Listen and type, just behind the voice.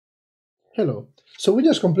Hello. So we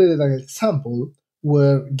just completed an example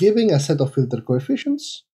where giving a set of filter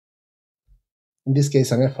coefficients, in this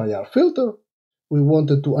case an FIR filter, we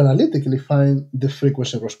wanted to analytically find the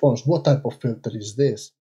frequency response. What type of filter is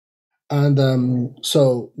this? And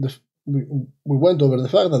we went over the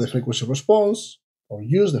fact that the frequency response, or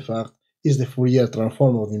use the fact, is the Fourier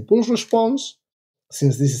transform of the impulse response.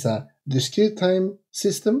 Since this is a discrete time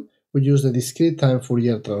system, we use the discrete time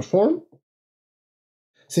Fourier transform.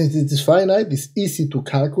 Since it is finite, it's easy to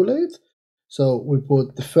calculate. So we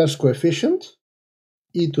put the first coefficient,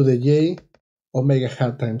 e to the j omega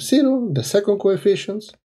hat times 0, the second coefficient,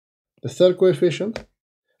 the third coefficient,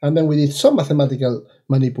 and then we did some mathematical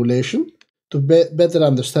manipulation to better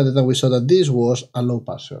understand it, and we saw that this was a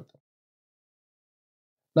low-pass filter.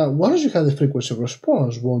 Now, once you have the frequency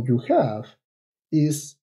response, what you have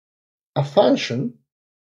is a function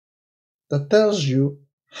that tells you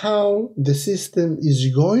how the system is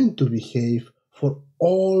going to behave for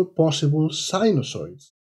all possible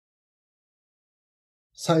sinusoids.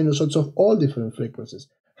 Sinusoids of all different frequencies.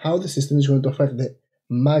 How the system is going to affect the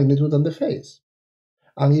magnitude and the phase.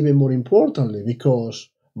 And even more importantly, because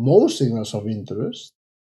most signals of interest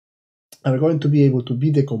are going to be able to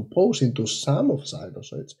be decomposed into sum of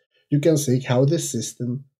sinusoids, you can see how the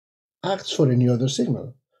system acts for any other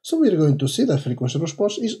signal. So we're going to see that frequency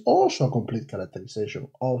response is also a complete characterization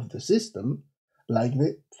of the system, like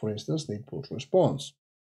for instance, the impulse response.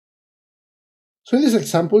 So in this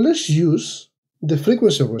example, let's use the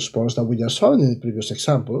frequency response that we just saw in the previous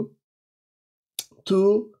example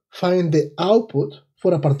to find the output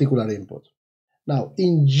for a particular input. Now,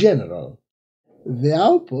 in general, the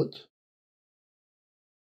output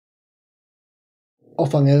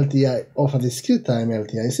of an LTI, of a discrete time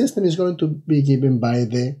LTI system, is going to be given by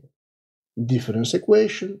the difference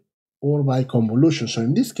equation or by convolution. So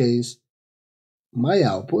in this case, my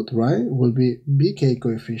output, right, will be bk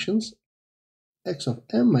coefficients x of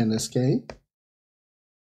m minus k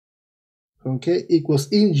from k equals,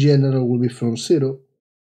 in general, will be from 0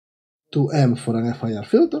 to m for an FIR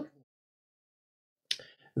filter.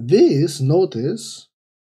 This, notice,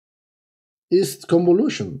 is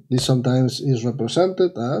convolution. This sometimes is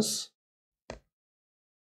represented as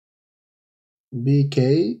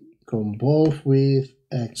bk convolve with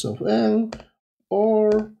x of n,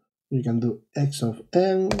 or you can do x of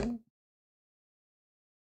n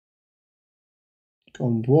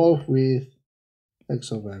convolve with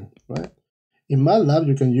x of n, right? In MATLAB,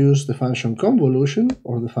 you can use the function convolution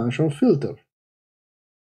or the function filter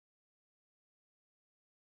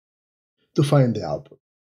to find the output.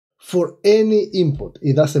 For any input,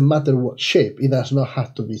 it doesn't matter what shape, it does not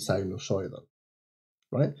have to be sinusoidal,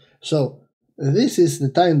 right? So this is the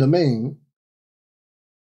time domain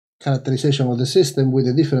characterization of the system with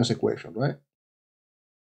the difference equation, right?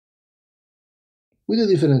 With the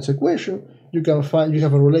difference equation, you can find, you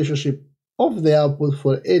have a relationship of the output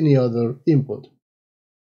for any other input.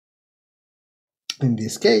 In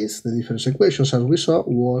this case, the difference equations, as we saw,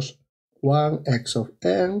 was 1x of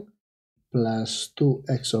n plus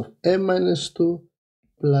 2x of n minus 2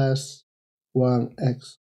 plus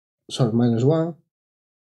minus 1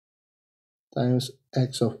 times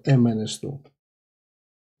x of n minus 2.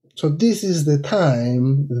 So this is the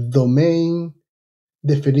time domain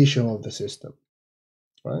definition of the system,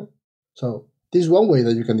 right? So this is one way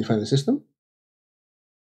that you can define the system.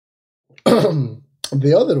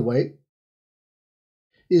 The other way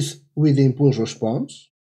is with the impulse response,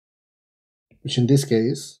 which in this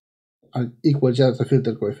case are equal just the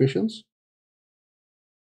filter coefficients.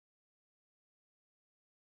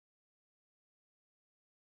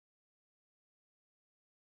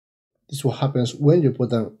 This is what happens when you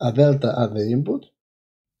put a delta at the input,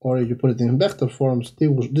 or if you put it in vector forms,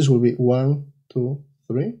 this will be 1, 2,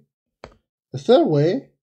 3. The third way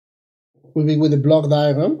will be with the block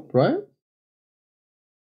diagram, right?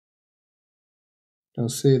 You can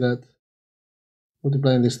see that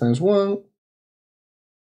multiplying this times 1,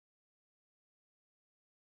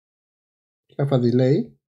 you have a delay.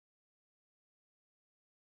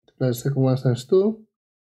 Multiply the second one times 2,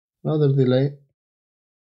 another delay.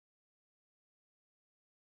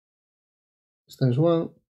 This times 1.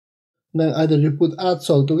 Then either you put adds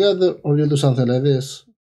all together, or you do something like this.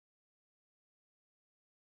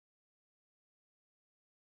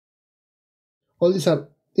 All these are,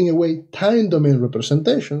 in a way, time domain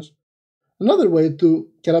representations. Another way to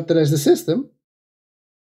characterize the system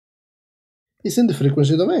is in the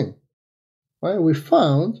frequency domain. Right? We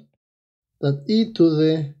found that e to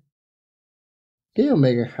the k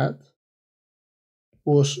omega hat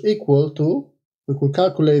was equal to, we could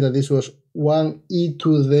calculate that this was 1 e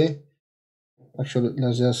to the Actually,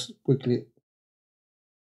 let's just quickly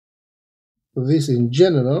do this in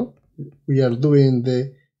general. We are doing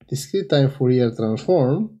the discrete time Fourier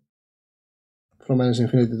transform from minus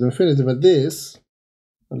infinity to infinity, but this,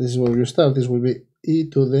 and this is where you start, this will be e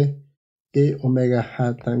to the j omega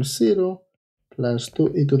hat times 0 plus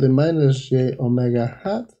 2 e to the minus j omega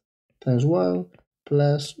hat times 1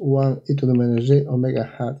 plus 1 e to the minus j omega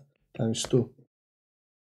hat times 2.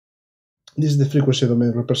 This is the frequency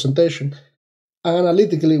domain representation. And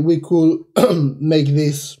analytically, we could make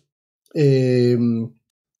this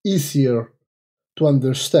easier to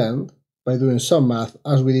understand by doing some math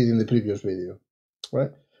as we did in the previous video,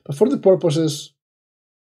 right? But for the purposes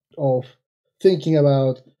of thinking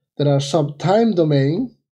about there are some time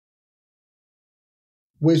domain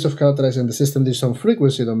ways of characterizing the system, there's some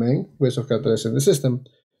frequency domain ways of characterizing the system,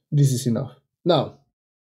 this is enough. Now,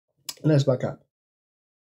 let's back up.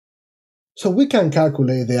 So we can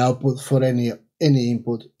calculate the output for any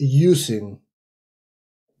input using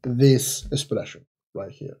this expression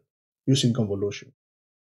right here, using convolution.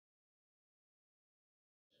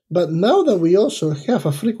 But now that we also have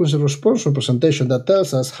a frequency response representation that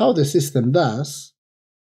tells us how the system does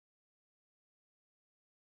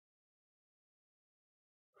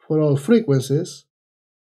for all frequencies,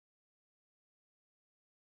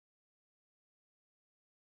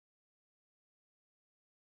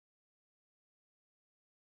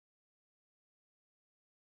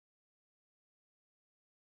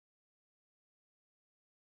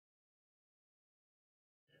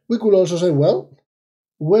 we could also say, well,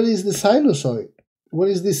 where is the sinusoid? Where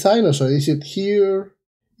is the sinusoid? Is it here?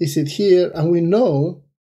 Is it here? And we know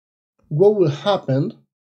what will happen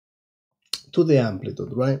to the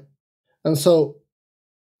amplitude, right? And so,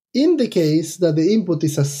 in the case that the input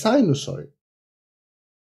is a sinusoidal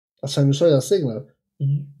signal,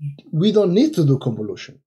 we don't need to do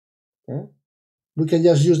convolution. Okay? We can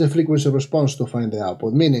just use the frequency response to find the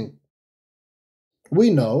output, meaning we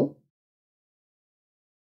know,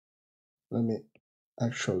 let me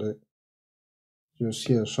actually use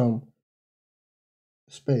here some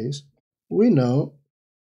space, we know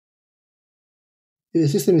if the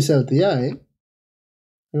system is LTI, I'm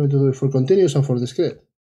going to do it for continuous and for discrete.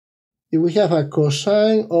 If we have a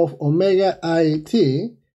cosine of omega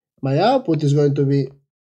it, my output is going to be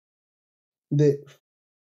the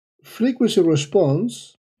frequency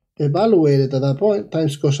response evaluated at that point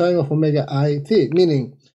times cosine of omega it,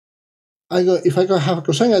 meaning if I have a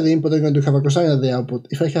cosine at the input, I'm going to have a cosine at the output.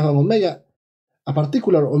 If I have an omega, a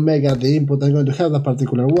particular omega at the input, I'm going to have that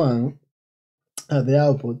particular one at the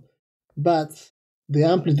output, but the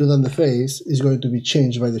amplitude and the phase is going to be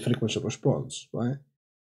changed by the frequency response, right?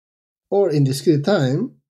 Or in discrete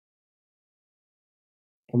time,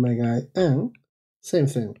 omega n, same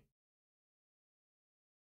thing.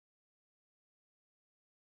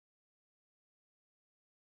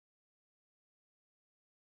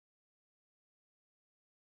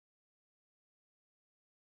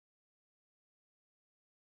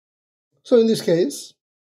 So in this case,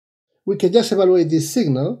 we can just evaluate this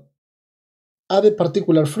signal at the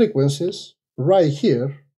particular frequencies right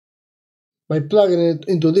here by plugging it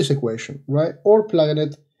into this equation, right? Or plugging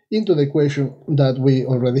it into the equation that we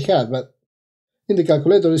already had. But in the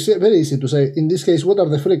calculator, it's very easy to say, in this case, what are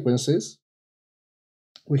the frequencies?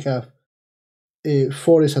 We have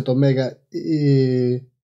 4 is at omega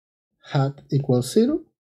hat equals 0.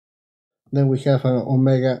 Then we have an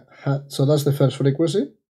omega hat, so that's the first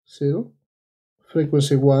frequency, 0.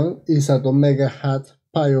 Frequency 1 is at omega hat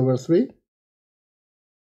pi over 3.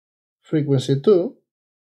 Frequency 2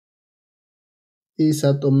 is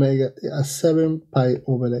at omega 7 pi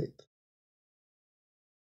over 8.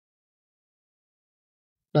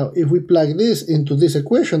 Now, if we plug this into this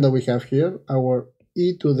equation that we have here, our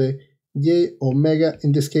e to the j omega,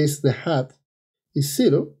 in this case the hat, is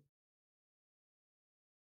 0.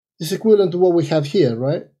 It's equivalent to what we have here,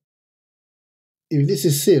 right? If this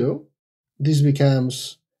is 0, this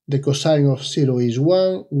becomes the cosine of 0 is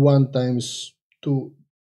 1, 1 times 2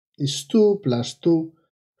 is 2, plus 2,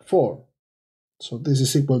 4. So this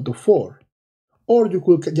is equal to 4. Or you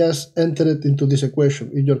could just enter it into this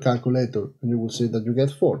equation in your calculator, and you will see that you get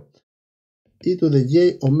 4. E to the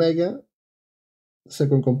j omega,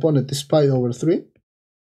 second component is pi over 3.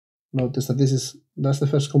 Notice that that's the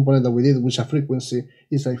first component that we did, which a frequency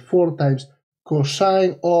is like 4 times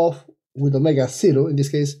cosine of, with omega 0, in this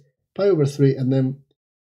case, pi over 3, and then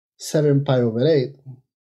 7 pi over 8.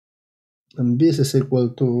 And this is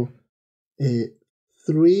equal to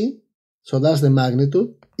 3, so that's the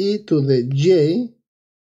magnitude, e to the j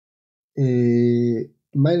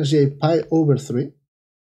minus j pi over 3.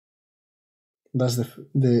 That's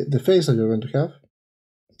the phase that you're going to have,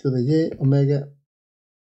 to the j omega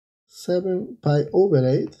 7 pi over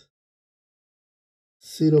 8,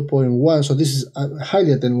 0.1. So this is a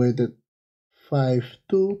highly attenuated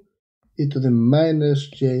 5.2 e to the minus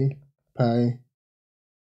j pi,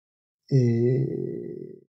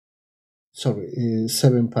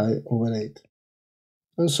 7 pi over 8.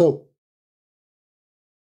 And so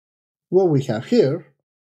what we have here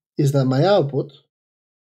is that my output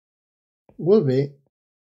will be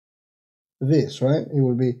this, right? It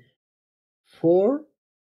will be 4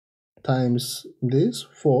 times this,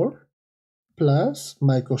 4, plus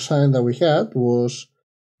my cosine that we had was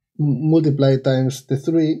multiplied times the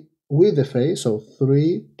 3 with the phase, so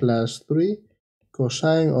 3 plus 3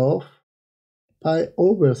 cosine of pi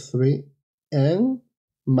over 3 n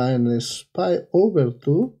minus pi over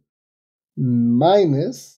 2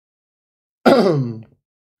 minus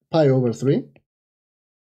pi over 3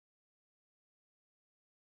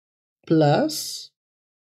 plus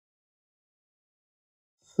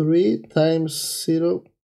 3 times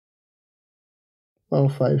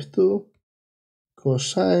 0.152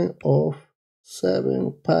 cosine of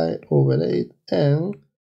 7 pi over 8 n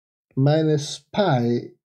minus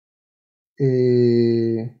pi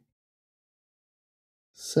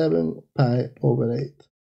 7 pi over 8.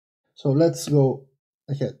 So let's go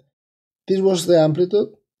ahead. This was the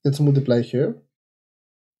amplitude, gets multiplied here.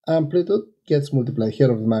 Amplitude gets multiplied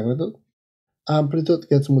here of the magnitude. Amplitude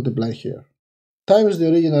gets multiplied here. Times the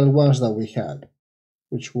original ones that we had,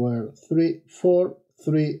 which were 3, 4,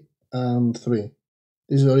 3, and 3.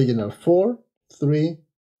 This is the original 4, 3,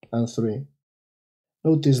 and 3.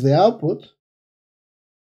 Notice the output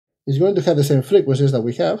is going to have the same frequencies that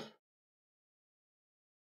we have.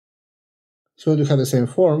 It's going to have the same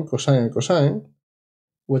form, cosine and cosine.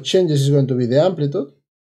 What changes is going to be the amplitude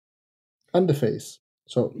and the phase.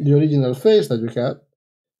 So the original phase that you had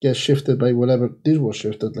gets shifted by whatever this was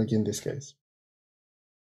shifted, like in this case.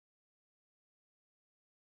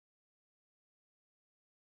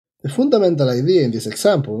 The fundamental idea in this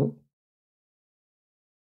example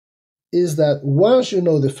is that once you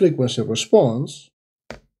know the frequency response,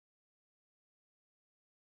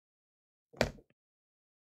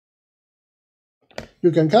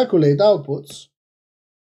 you can calculate outputs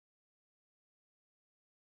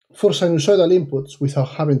for sinusoidal inputs without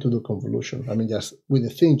having to do convolution. I mean, just with the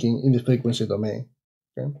thinking in the frequency domain.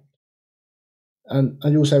 Okay? And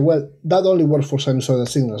you will say, well, that only works for sinusoidal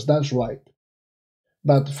signals. That's right.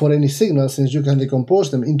 But for any signal, since you can decompose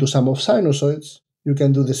them into sum of sinusoids, you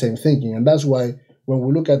can do the same thinking. And that's why when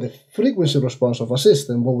we look at the frequency response of a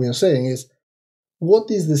system, what we are saying is, what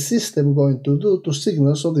is the system going to do to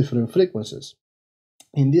signals of different frequencies?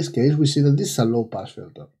 In this case, we see that this is a low-pass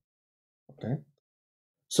filter. Okay?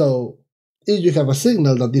 So if you have a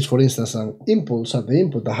signal that is, for instance, an impulse at the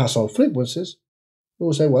input that has all frequencies, we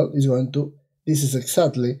will say, well, this is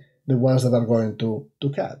exactly the ones that are going to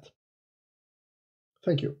cut.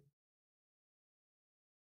 Thank you.